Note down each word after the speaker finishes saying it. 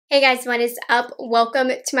Hey guys, what is up? Welcome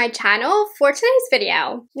to my channel. For today's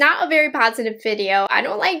video, not a very positive video. I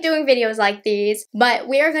don't like doing videos like these, but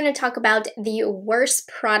we are going to talk about the worst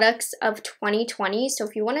products of 2020. So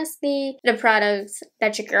if you want to see the products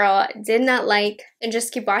that your girl did not like, then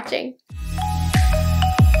just keep watching.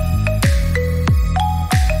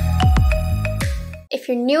 If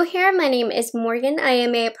you're new here, my name is Morgan. I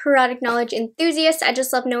am a product knowledge enthusiast. I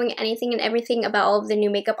just love knowing anything and everything about all of the new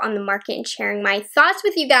makeup on the market and sharing my thoughts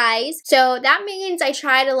with you guys. So that means I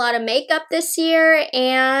tried a lot of makeup this year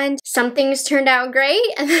and some things turned out great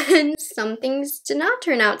and then some things did not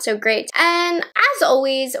turn out so great. And as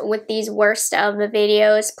always with these worst of the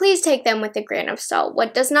videos, please take them with a grain of salt.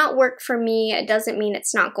 What does not work for me, it doesn't mean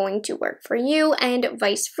it's not going to work for you, and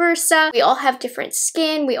vice versa. We all have different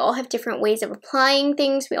skin. We all have different ways of applying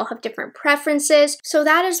things. We all have different preferences. So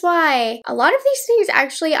that is why a lot of these things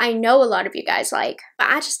actually I know a lot of you guys like, but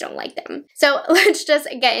I just don't like them. So let's just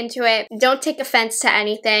get into it. Don't take offense to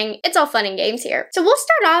anything. It's all fun and games here. So we'll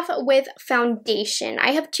start off with foundation.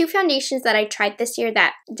 I have two foundations that I tried this year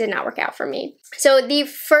that did not work out for me. So the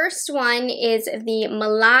first one is the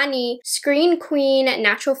Milani Screen Queen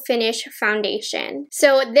Natural Finish Foundation.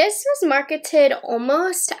 So this was marketed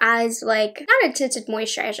almost as like, not a tinted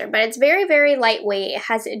moisturizer, but it's very, very lightweight. It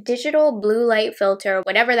has a digital blue light filter,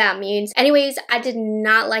 whatever that means. Anyways, I did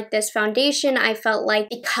not like this foundation. I felt like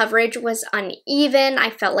the coverage was uneven. I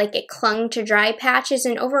felt like it clung to dry patches,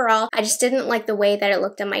 and overall, I just didn't like the way that it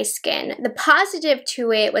looked on my skin. The positive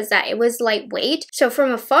to it was that it was lightweight. So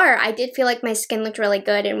from afar, I did feel like my skin looked really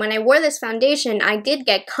good. And when I wore this foundation, I did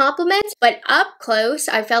get compliments, but up close,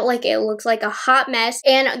 I felt like it looked like a hot mess.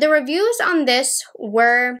 And the reviews on this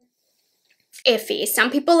were iffy.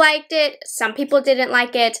 Some people liked it, some people didn't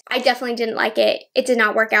like it. I definitely didn't like it. It did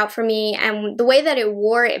not work out for me, and the way that it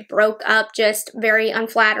wore, it broke up, just very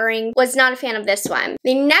unflattering. Was not a fan of this one.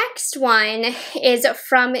 The next one is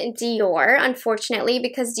from Dior, unfortunately,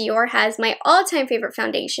 because Dior has my all-time favorite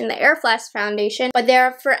foundation, the Air Flash foundation, but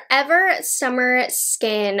their Forever Summer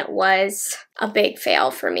Skin was a big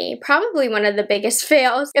fail for me. Probably one of the biggest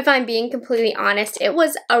fails, if I'm being completely honest. It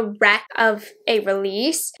was a wreck of a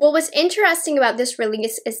release. What was interesting about this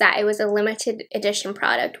release is that it was a limited edition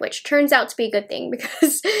product, which turns out to be a good thing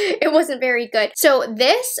because it wasn't very good. So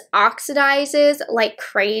this oxidizes like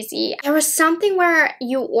crazy. There was something where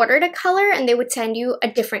you ordered a color and they would send you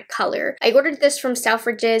a different color. I ordered this from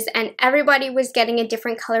Selfridges and everybody was getting a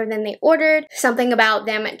different color than they ordered. Something about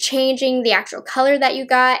them changing the actual color that you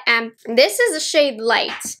got. And this is a shade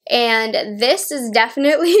light, and this is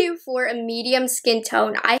definitely for a medium skin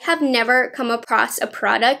tone. I have never come across a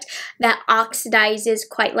product that oxidizes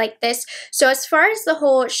quite like this. So as far as the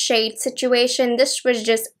whole shade situation, this was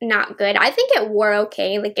just not good. I think it wore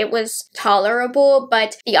okay, like it was tolerable,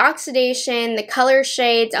 but the oxidation, the color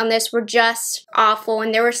shades on this were just awful,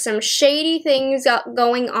 and there were some shady things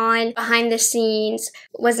going on behind the scenes.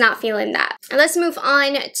 Was not feeling that. And let's move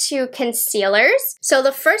on to concealers. So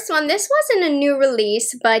the first one, this wasn't a new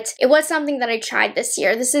release, but it was something that I tried this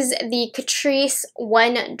year. This is the Catrice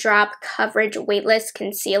One Drop Coverage Weightless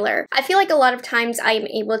Concealer. I feel like a lot of times I am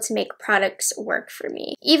able to make products work for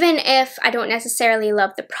me. Even if I don't necessarily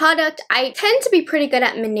love the product, I tend to be pretty good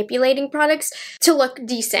at manipulating products to look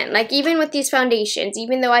decent. Like even with these foundations,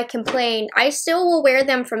 even though I complain, I still will wear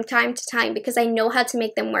them from time to time because I know how to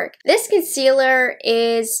make them work. This concealer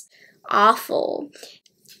is awful.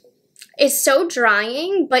 It's so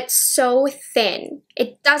drying, but so thin.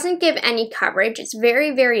 It doesn't give any coverage. It's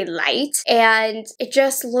very, very light, and it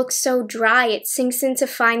just looks so dry. It sinks into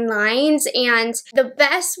fine lines, and the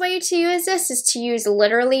best way to use this is to use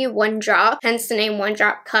literally one drop, hence the name One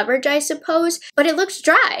Drop Coverage, I suppose, but it looks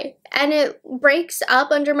dry. And it breaks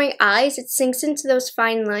up under my eyes. It sinks into those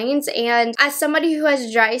fine lines. And as somebody who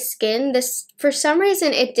has dry skin, this, for some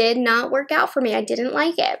reason, it did not work out for me. I didn't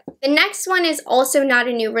like it. The next one is also not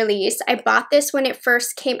a new release. I bought this when it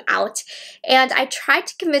first came out. And I tried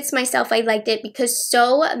to convince myself I liked it because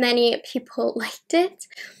so many people liked it.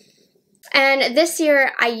 And this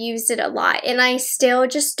year I used it a lot and I still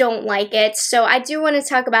just don't like it. So I do want to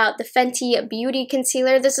talk about the Fenty Beauty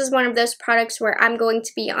Concealer. This is one of those products where I'm going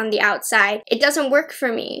to be on the outside. It doesn't work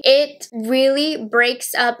for me. It really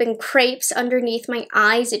breaks up and crepes underneath my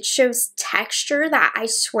eyes. It shows texture that I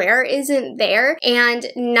swear isn't there, and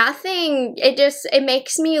nothing, it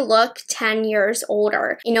makes me look 10 years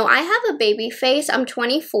older. You know, I have a baby face. I'm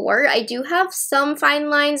 24. I do have some fine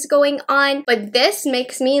lines going on, but this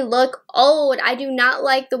makes me look old. I do not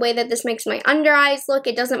like the way that this makes my under eyes look.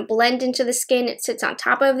 It doesn't blend into the skin. It sits on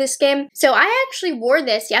top of the skin. So I actually wore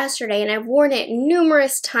this yesterday, and I've worn it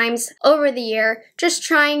numerous times over the year, just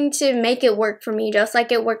trying to make it work for me, just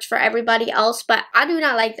like it works for everybody else, but I do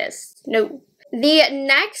not like this. No. The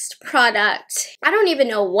next product, I don't even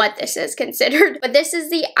know what this is considered, but this is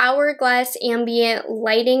the Hourglass Ambient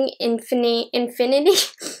Lighting Infinity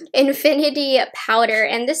Powder,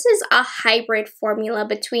 and this is a hybrid formula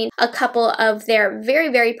between a couple of their very,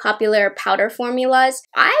 very popular powder formulas.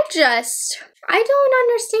 I don't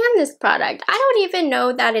understand this product. I don't even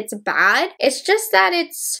know that it's bad. It's just that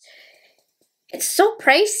it's so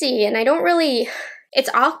pricey, and I don't really... It's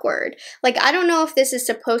awkward. Like, I don't know if this is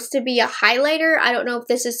supposed to be a highlighter. I don't know if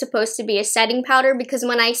this is supposed to be a setting powder, because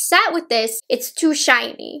when I set with this, it's too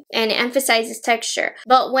shiny and it emphasizes texture.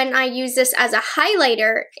 But when I use this as a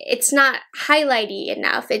highlighter, it's not highlighty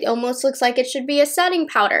enough. It almost looks like it should be a setting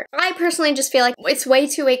powder. I personally just feel like it's way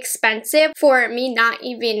too expensive for me not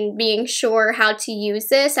even being sure how to use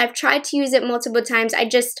this. I've tried to use it multiple times. I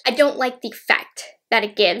don't like the effect that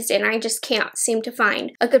it gives, and I just can't seem to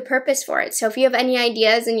find a good purpose for it. So if you have any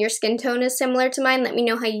ideas and your skin tone is similar to mine, let me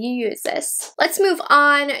know how you use this. Let's move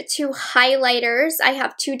on to highlighters. I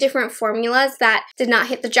have two different formulas that did not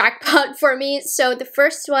hit the jackpot for me. So the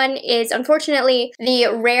first one is, unfortunately, the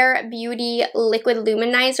Rare Beauty Liquid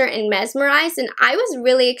Luminizer in Mesmerize, and I was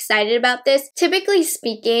really excited about this. Typically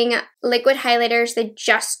speaking, liquid highlighters, they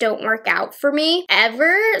just don't work out for me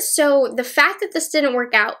ever. So the fact that this didn't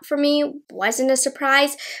work out for me wasn't a surprise.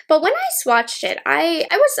 But when I swatched it, I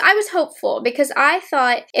was hopeful, because I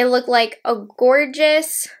thought it looked like a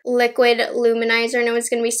gorgeous liquid luminizer, and it was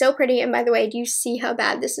going to be so pretty. And by the way, do you see how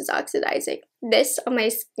bad this is oxidizing? This on my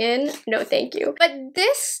skin? No, thank you. But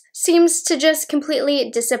this seems to just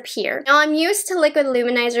completely disappear. Now, I'm used to liquid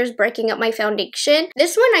luminizers breaking up my foundation.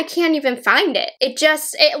 This one, I can't even find it.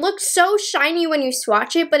 It looks so shiny when you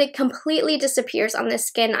swatch it, but it completely disappears on the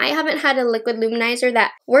skin. I haven't had a liquid luminizer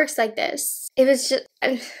that works like this. It was just...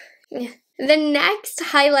 yeah. The next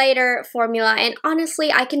highlighter formula, and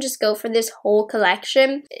honestly, I can just go for this whole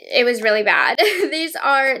collection. It was really bad. These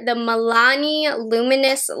are the Milani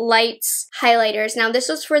Luminous Lights highlighters. Now, this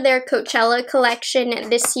was for their Coachella collection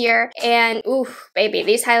this year, and oof, baby,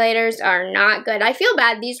 these highlighters are not good. I feel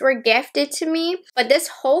bad. These were gifted to me, but this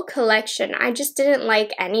whole collection, I just didn't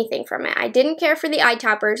like anything from it. I didn't care for the eye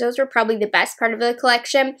toppers. Those were probably the best part of the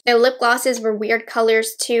collection. The lip glosses were weird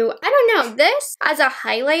colors too. I don't know. This, as a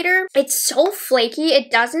highlighter, it's so flaky. It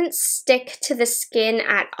doesn't stick to the skin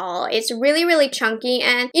at all. It's really, really chunky,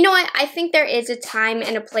 and you know what? I think there is a time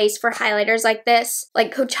and a place for highlighters like this,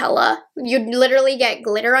 like Coachella. You'd literally get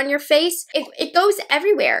glitter on your face. It goes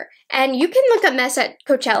everywhere, and you can look a mess at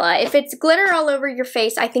Coachella. If it's glitter all over your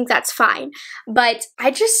face, I think that's fine, but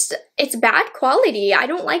it's bad quality. I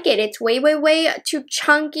don't like it. It's way, way, way too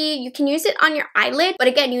chunky. You can use it on your eyelid, but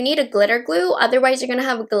again, you need a glitter glue. Otherwise, you're gonna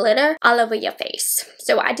have glitter all over your face.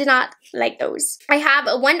 So I did not like those. I have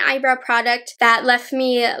one eyebrow product that left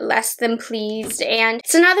me less than pleased, and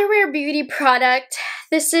it's another Rare Beauty product.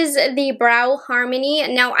 This is the Brow Harmony.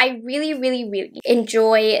 Now, I really, really, really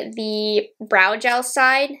enjoy the brow gel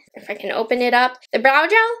side. If I can open it up. The brow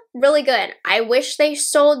gel, really good. I wish they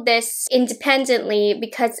sold this independently,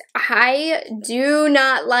 because I do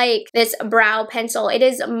not like this brow pencil. It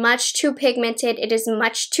is much too pigmented. It is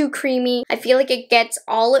much too creamy. I feel like it gets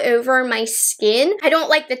all over my skin. I don't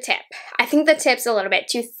like the tip. I think the tip's a little bit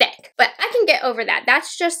too thick, but I can get over that.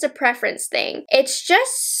 That's just a preference thing. It's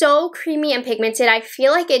just so creamy and pigmented. I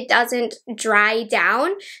feel like it doesn't dry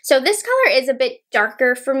down. So this color is a bit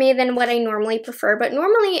darker for me than what I normally prefer, but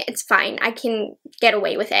normally it's fine. I can get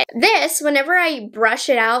away with it. This, whenever I brush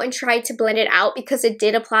it out and try to blend it out, because it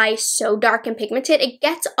did apply so dark and pigmented, it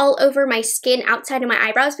gets all over my skin outside of my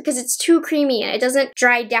eyebrows because it's too creamy and it doesn't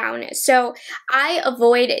dry down. So I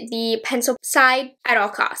avoid the pencil side at all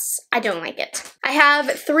costs. I don't like it. I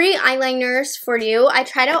have 3 eyeliners for you. I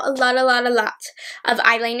tried out a lot of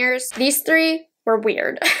eyeliners. These 3 were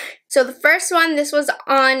weird. So the first one, this was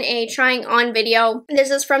on a trying on video. This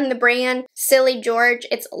is from the brand Silly George.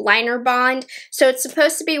 It's Liner Bond. So it's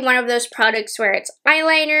supposed to be one of those products where it's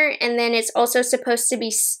eyeliner, and then it's also supposed to be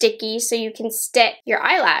sticky, so you can stick your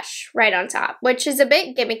eyelash right on top, which is a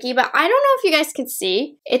bit gimmicky, but I don't know if you guys can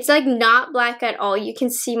see. It's like not black at all. You can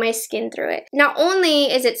see my skin through it. Not only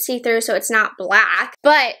is it see-through, so it's not black,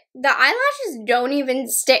 but the eyelashes don't even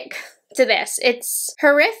stick to this. It's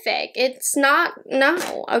horrific. It's not,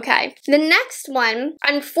 no, okay. The next one,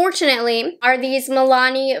 unfortunately, are these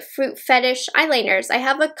Milani Fruit Fetish eyeliners. I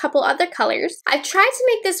have a couple other colors. I've tried to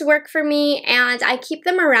make this work for me, and I keep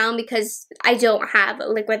them around because I don't have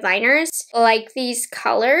liquid liners like these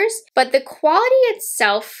colors, but the quality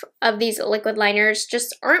itself of these liquid liners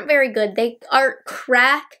just aren't very good. They are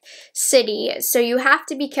crack city, so you have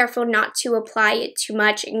to be careful not to apply it too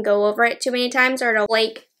much and go over it too many times, or it'll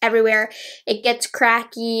flake everywhere. It gets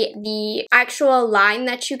cracky. The actual line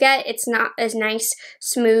that you get, it's not as nice,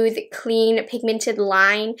 smooth, clean, pigmented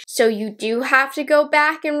line. So you do have to go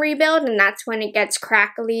back and rebuild, and that's when it gets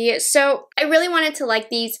crackly. So I really wanted to like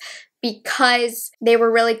these because they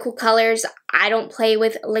were really cool colors. I don't play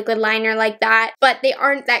with liquid liner like that, but they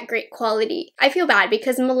aren't that great quality. I feel bad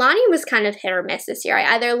because Milani was kind of hit or miss this year.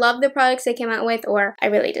 I either love the products they came out with or I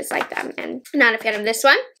really dislike them, and I'm not a fan of this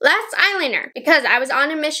one. Last eyeliner, because I was on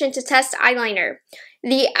a mission to test eyeliner.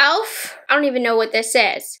 The e.l.f., I don't even know what this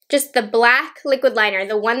is. Just the black liquid liner,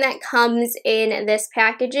 the one that comes in this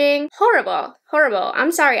packaging. Horrible, horrible.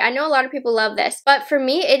 I'm sorry, I know a lot of people love this, but for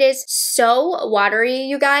me, it is so watery,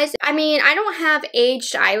 you guys. I mean, I don't have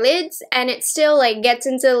aged eyelids, and it still like gets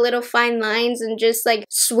into the little fine lines and just like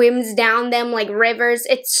swims down them like rivers.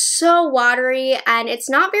 It's so watery, and it's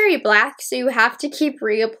not very black, so you have to keep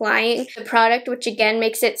reapplying the product, which again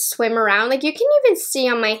makes it swim around. Like you can even see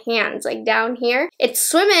on my hands, like down here, it's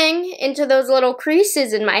swimming into those little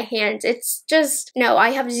creases in my hands. It's just, no,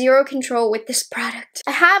 I have zero control with this product.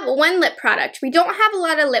 I have one lip product. We don't have a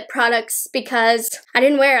lot of lip products because I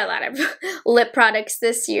didn't wear a lot of lip products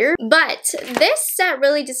this year, but this set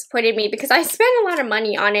really disappointed me because I spent a lot of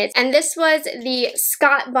money on it, and this was the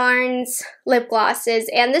Scott Barnes lip glosses,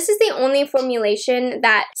 and this is the only formulation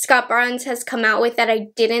that Scott Barnes has come out with that I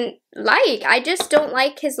didn't like. I just don't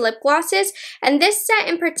like his lip glosses, and this set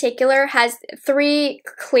in particular has 3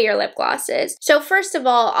 clear lip glosses. So first of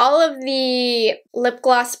all of the lip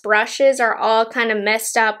gloss brushes are all kind of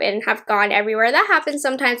messed up and have gone everywhere. That happens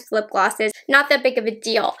sometimes with lip glosses. Not that big of a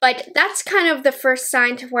deal, but that's kind of the first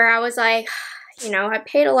sign to where I was like, you know, I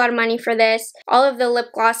paid a lot of money for this. All of the lip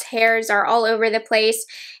gloss hairs are all over the place.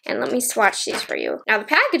 And let me swatch these for you. Now, the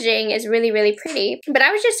packaging is really, really pretty, but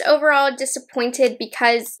I was just overall disappointed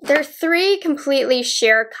because they're 3 completely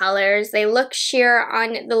sheer colors. They look sheer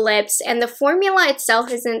on the lips, and the formula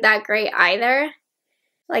itself isn't that great either.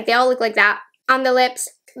 Like, they all look like that on the lips.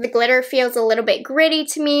 The glitter feels a little bit gritty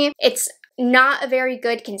to me. It's not a very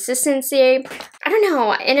good consistency. I don't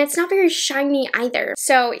know, and it's not very shiny either.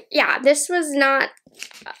 So yeah, this was not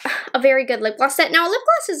a very good lip gloss set. Now, a lip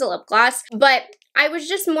gloss is a lip gloss, but I was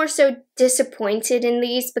just more so disappointed in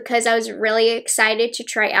these because I was really excited to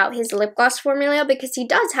try out his lip gloss formula because he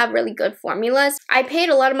does have really good formulas. I paid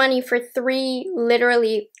a lot of money for 3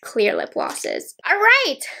 literally clear lip glosses. All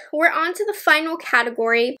right, we're on to the final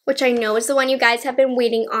category, which I know is the one you guys have been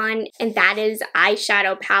waiting on, and that is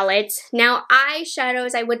eyeshadow palettes. Now,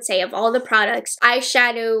 eyeshadows, I would say, of all the products,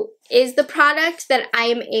 eyeshadow is the product that I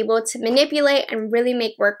am able to manipulate and really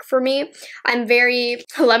make work for me. I'm very,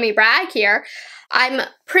 let me brag here, I'm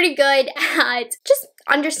pretty good at just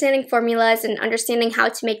understanding formulas and understanding how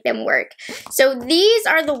to make them work. So these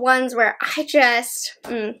are the ones where I just,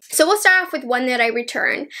 So we'll start off with one that I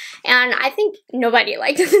returned, and I think nobody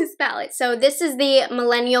liked this palette. So this is the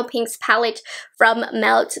Millennial Pinks palette from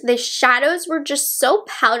Melt. The shadows were just so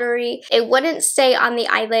powdery. It wouldn't stay on the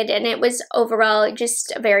eyelid, and it was overall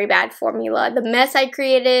just a very bad formula. The mess I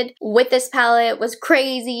created with this palette was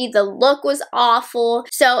crazy. The look was awful.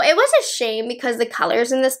 So it was a shame because the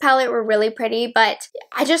colors in this palette were really pretty, but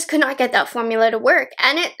I just could not get that formula to work.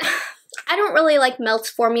 And I don't really like Melt's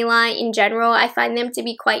formula in general. I find them to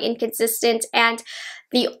be quite inconsistent, and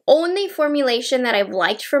the only formulation that I've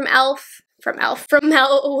liked from Melt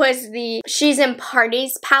was the She's in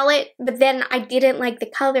Parties palette, but then I didn't like the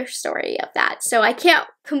color story of that, so I can't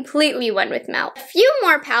completely win with Melt. A few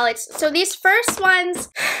more palettes. So these first ones,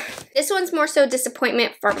 this one's more so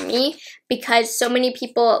disappointment for me because so many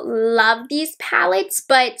people love these palettes,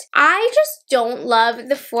 but I just don't love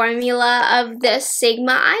the formula of the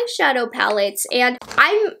Sigma eyeshadow palettes, and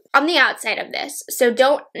I'm on the outside of this, so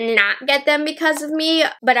don't not get them because of me,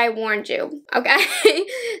 but I warned you, okay?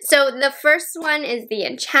 So the first one is the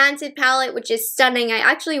Enchanted palette, which is stunning. I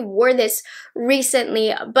actually wore this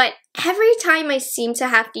recently, but every time I seem to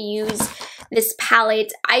have to use this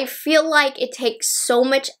palette. I feel like it takes so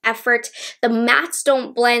much effort. The mattes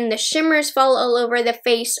don't blend, the shimmers fall all over the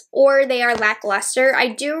face, or they are lackluster. I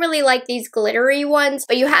do really like these glittery ones,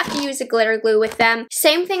 but you have to use a glitter glue with them.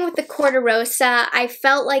 Same thing with the Corderosa. I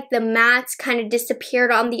felt like the mattes kind of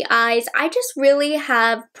disappeared on the eyes. I just really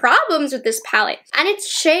have problems with this palette. And it's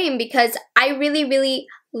a shame because I really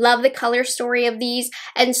love the color story of these,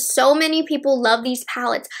 and so many people love these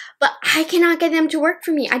palettes, but I cannot get them to work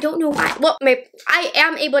for me. I don't know why. Well, maybe I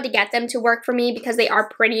am able to get them to work for me because they are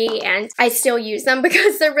pretty and I still use them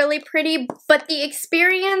because they're really pretty, but the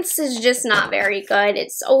experience is just not very good.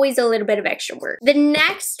 It's always a little bit of extra work. The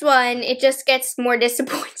next one, it just gets more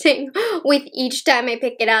disappointing with each time I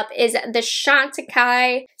pick it up, is the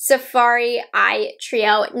Chantecaille Safari Eye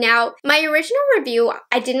Trio. Now, my original review,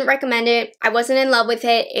 I didn't recommend it. I wasn't in love with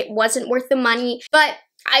it. It wasn't worth the money, but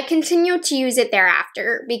I continued to use it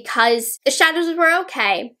thereafter because the shadows were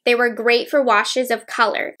okay. They were great for washes of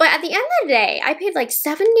color. But at the end of the day, I paid like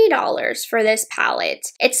 $70 for this palette.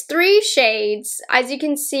 It's 3 shades. As you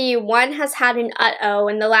can see, one has had an uh-oh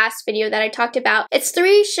in the last video that I talked about. It's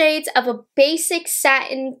 3 shades of a basic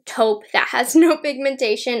satin taupe that has no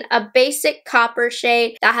pigmentation, a basic copper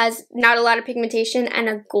shade that has not a lot of pigmentation, and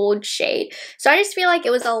a gold shade. So I just feel like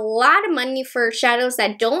it was a lot of money for shadows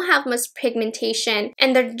that don't have much pigmentation,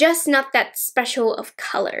 and they're just not that special of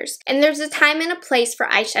colors. And there's a time and a place for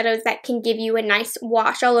eyeshadows that can give you a nice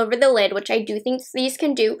wash all over the lid, which I do think these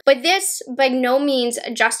can do. But this by no means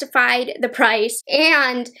justified the price,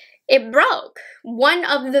 and it broke. One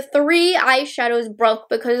of the 3 eyeshadows broke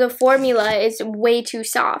because the formula is way too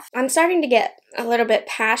soft. I'm starting to get a little bit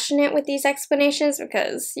passionate with these explanations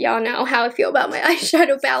because y'all know how I feel about my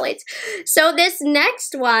eyeshadow palettes. So this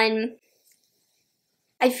next one,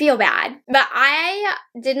 I feel bad, but I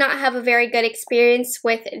did not have a very good experience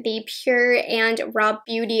with the Pure and Raw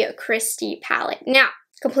Beauty Christie palette. Now,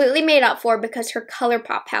 completely made up for because her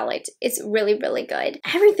ColourPop palette is really good.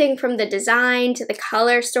 Everything from the design to the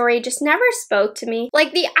color story just never spoke to me.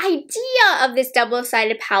 Like, the idea of this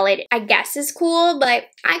double-sided palette, I guess, is cool, but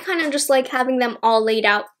I kind of just like having them all laid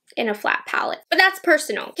out in a flat palette. But that's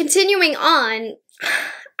personal. Continuing on,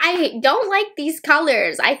 I don't like these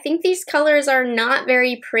colors. I think these colors are not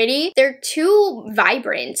very pretty. They're too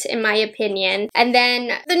vibrant, in my opinion. And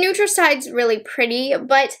then the neutral side's really pretty,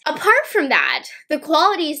 but apart from that, the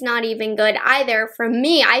quality's not even good either for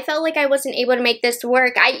me. I felt like I wasn't able to make this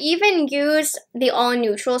work. I even used the all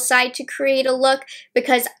neutral side to create a look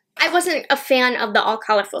because I wasn't a fan of the all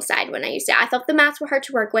colorful side when I used it. I thought the mattes were hard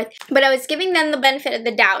to work with, but I was giving them the benefit of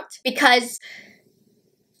the doubt because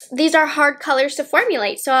these are hard colors to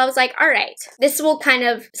formulate. So I was like, all right, this will kind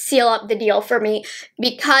of seal up the deal for me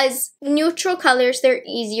because neutral colors, they're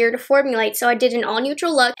easier to formulate. So I did an all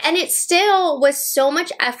neutral look, and it still was so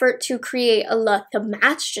much effort to create a look. The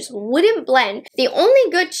mattes just wouldn't blend. The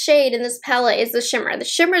only good shade in this palette is the shimmer. The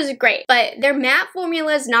shimmer is great, but their matte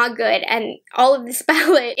formula is not good, and all of this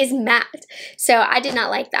palette is matte. So I did not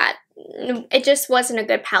like that. It just wasn't a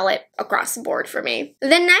good palette across the board for me. The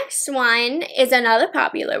next one is another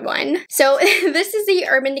popular one. So this is the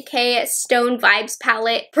Urban Decay Stone Vibes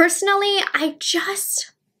palette. Personally, I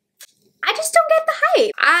just don't get the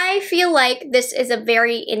hype. I feel like this is a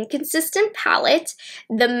very inconsistent palette.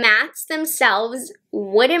 The mattes themselves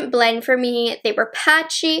wouldn't blend for me. They were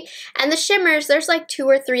patchy. And the shimmers, there's like 2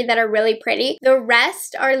 or 3 that are really pretty. The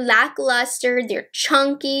rest are lackluster. They're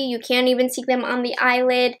chunky. You can't even see them on the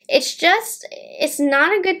eyelid. It's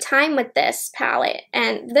not a good time with this palette.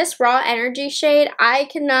 And this Raw Energy shade, I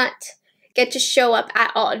cannot get to show up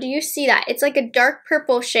at all. Do you see that? It's like a dark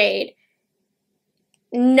purple shade.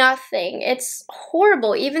 Nothing. It's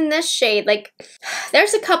horrible. Even this shade, like,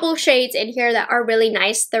 there's a couple shades in here that are really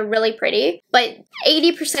nice. They're really pretty, but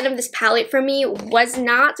 80% of this palette for me was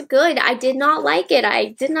not good. I did not like it. I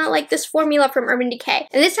did not like this formula from Urban Decay.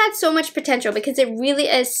 And this had so much potential because it really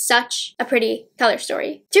is such a pretty color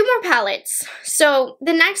story. 2 more palettes. So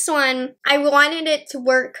the next one, I wanted it to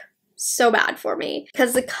work so bad for me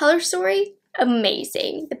because the color story,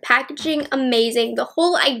 amazing. The packaging, amazing. The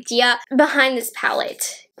whole idea behind this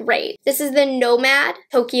palette, great. This is the Nomad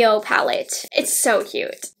Tokyo palette. It's so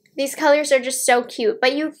cute. These colors are just so cute.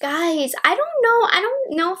 But you guys, I don't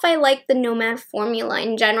know if I like the Nomad formula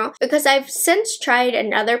in general because I've since tried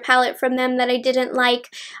another palette from them that I didn't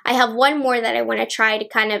like. I have one more that I want to try to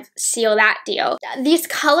kind of seal that deal. These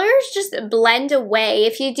colors just blend away.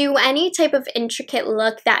 If you do any type of intricate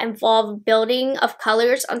look that involves building of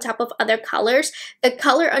colors on top of other colors, the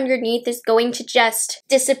color underneath is going to just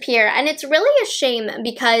disappear. And it's really a shame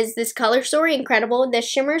because this color story, incredible. The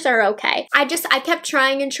shimmers are okay. I kept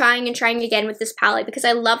trying and trying and trying again with this palette because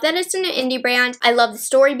I love that it's an indie brand. I love the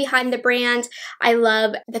story behind the brand. I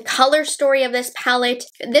love the color story of this palette.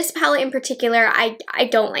 This palette in particular, I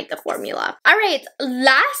don't like the formula. All right,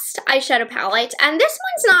 last eyeshadow palette, and this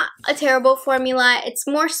one's not a terrible formula. It's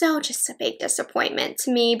more so just a big disappointment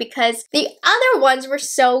to me because the other ones were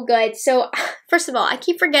so good. So first of all, I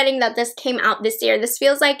keep forgetting that this came out this year. This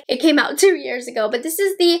feels like it came out 2 years ago, but this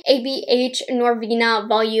is the ABH Norvina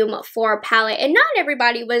Volume 4 palette, and not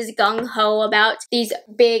everybody was gung-ho about these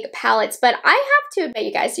big palettes, but I have to admit,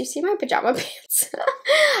 you guys, you see my pajama pants?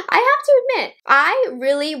 I have to admit, I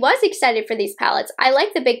really was excited for these palettes. I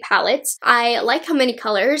like the big palettes. I like how many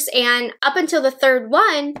colors, and up until the third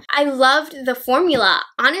one, I loved the formula.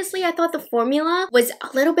 Honestly, I thought the formula was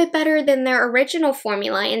a little bit better than their original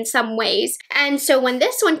formula in some ways. And so when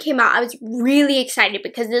this one came out, I was really excited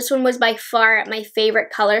because this one was by far my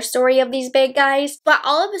favorite color story of these big guys. But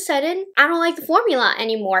all of a sudden, I don't like the formula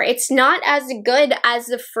anymore. It's not as good as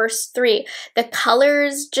the first three. The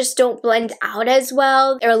colors just don't blend out as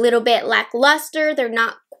well. They're a little bit lackluster. They're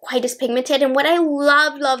not quite as pigmented. And what I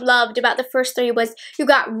loved about the first three was you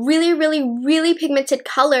got really pigmented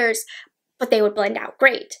colors, but they would blend out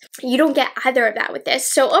great. You don't get either of that with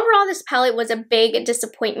this. So overall, this palette was a big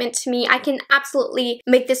disappointment to me. I can absolutely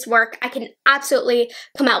make this work. I can absolutely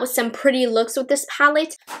come out with some pretty looks with this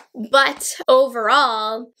palette, but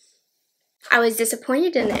overall, I was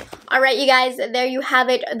disappointed in it. All right, you guys, there you have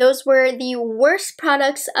it. Those were the worst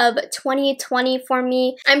products of 2020 for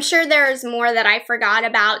me. I'm sure there's more that I forgot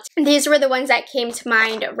about. These were the ones that came to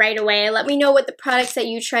mind right away. Let me know what the products that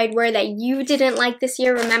you tried were that you didn't like this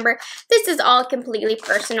year. Remember, this is all completely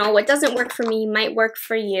personal. What doesn't work for me might work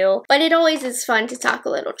for you, but it always is fun to talk a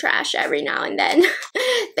little trash every now and then.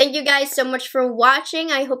 Thank you guys so much for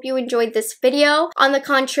watching. I hope you enjoyed this video. On the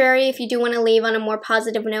contrary, if you do want to leave on a more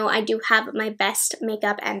positive note, I do have my best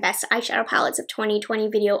makeup and best eyeshadow palettes of 2020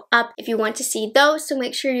 video up if you want to see those. So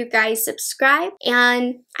make sure you guys subscribe,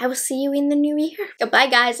 and I will see you in the new year. Goodbye,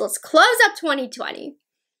 guys. Let's close up 2020.